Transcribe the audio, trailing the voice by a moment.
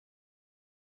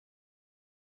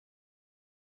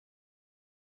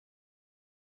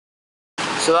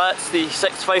So that's the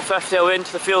 6550 away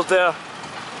into the field there.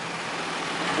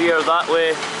 We are that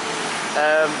way.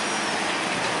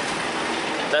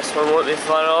 This one won't be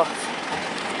far off.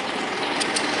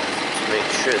 Just make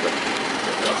sure that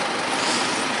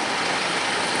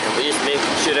we're just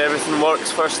making sure everything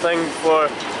works first thing before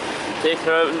taking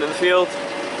her out into the field.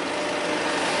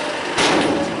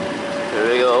 There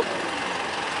we go.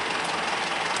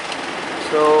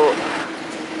 So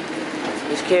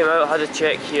just came out, had a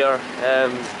check here.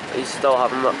 He's still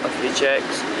having a few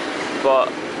checks, but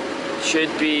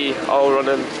should be all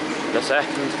running in a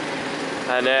second,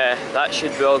 and that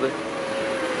should be all the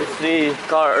 3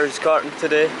 carters carting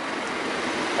today.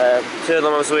 2 of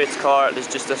them was away to cart, there's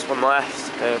just this one left.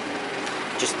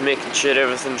 Just making sure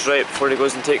everything's right before he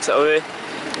goes and takes it away.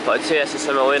 But I'd say that's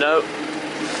him away now.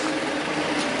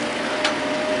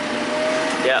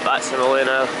 Yeah, that's him away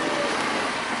now.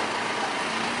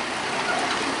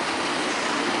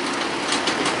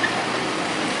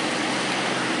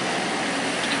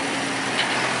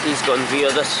 He's gone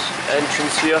via this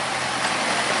entrance here.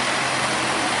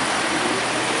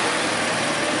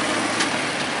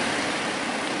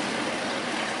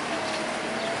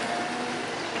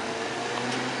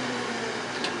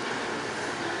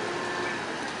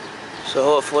 So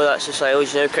hopefully that's the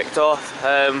silage now kicked off.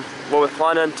 We're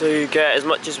planning to get as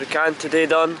much as we can today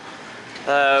done,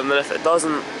 and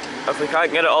if we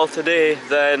can't get it all today,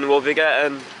 then we'll be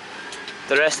getting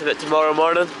the rest of it tomorrow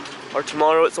morning or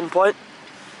tomorrow at some point.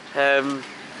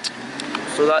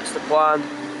 So that's the plan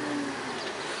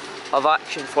of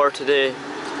action for today.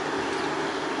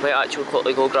 Might actually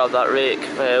quickly go grab that rake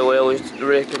while he's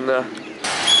raking there.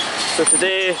 So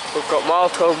today we've got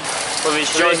Malcolm with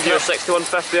his John Deere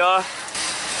 6150R.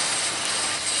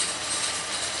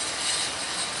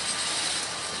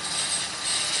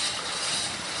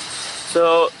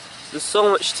 So there's so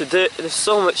much to do, there's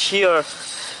so much here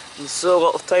and so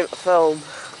little time to film.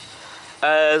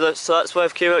 So that's why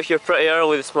I've came out here pretty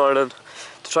early this morning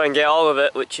to try and get all of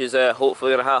it, which is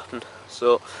hopefully going to happen.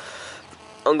 So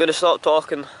I'm going to stop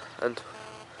talking and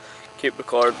keep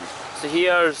recording. So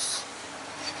here's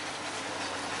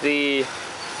the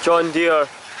John Deere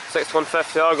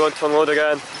 6150R going to unload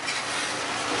again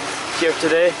here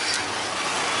today.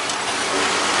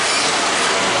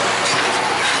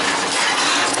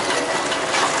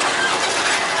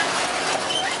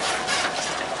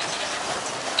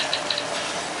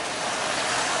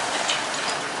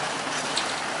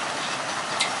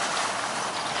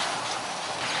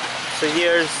 So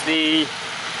here's the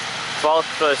bulk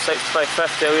for the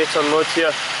 6550 away to unload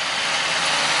here.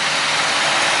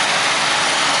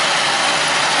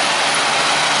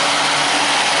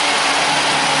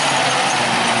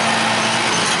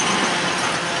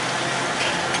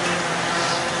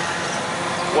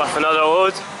 With another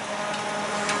load.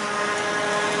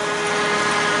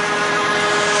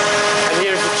 And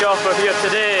here's the chopper here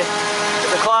today.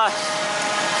 It's a class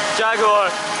Jaguar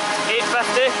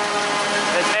 850.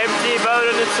 It's empty,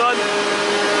 Bowden and Son.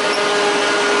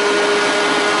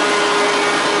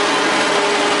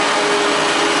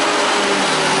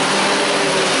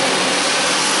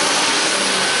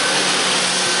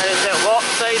 And it's at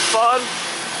Lochside Farm.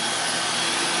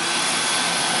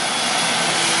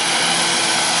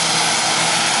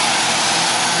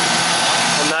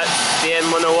 And that's the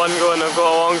M101 going, I've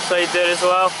got alongside there as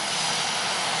well.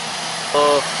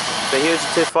 So here's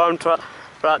the 2 farm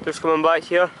tractors coming back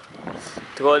here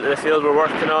to go into the field we're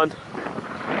working on.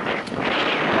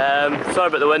 Sorry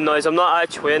about the wind noise, I'm not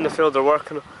actually in the field we're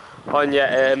working on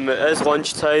yet. It is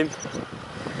lunchtime.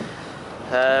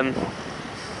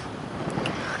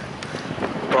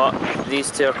 But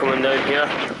these 2 are coming down here.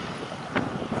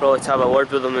 Probably to have a word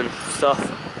with them and stuff,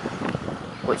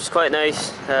 which is quite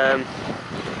nice.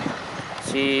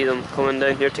 See them coming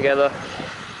down here together.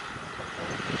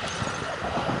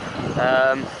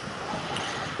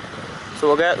 So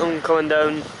we'll get them coming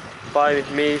down by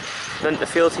me into the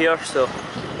field here, so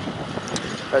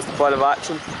that's the plan of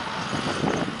action.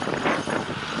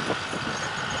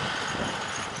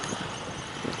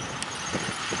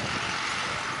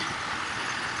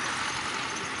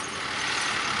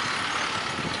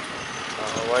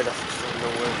 Why the fuck is there no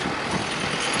wind?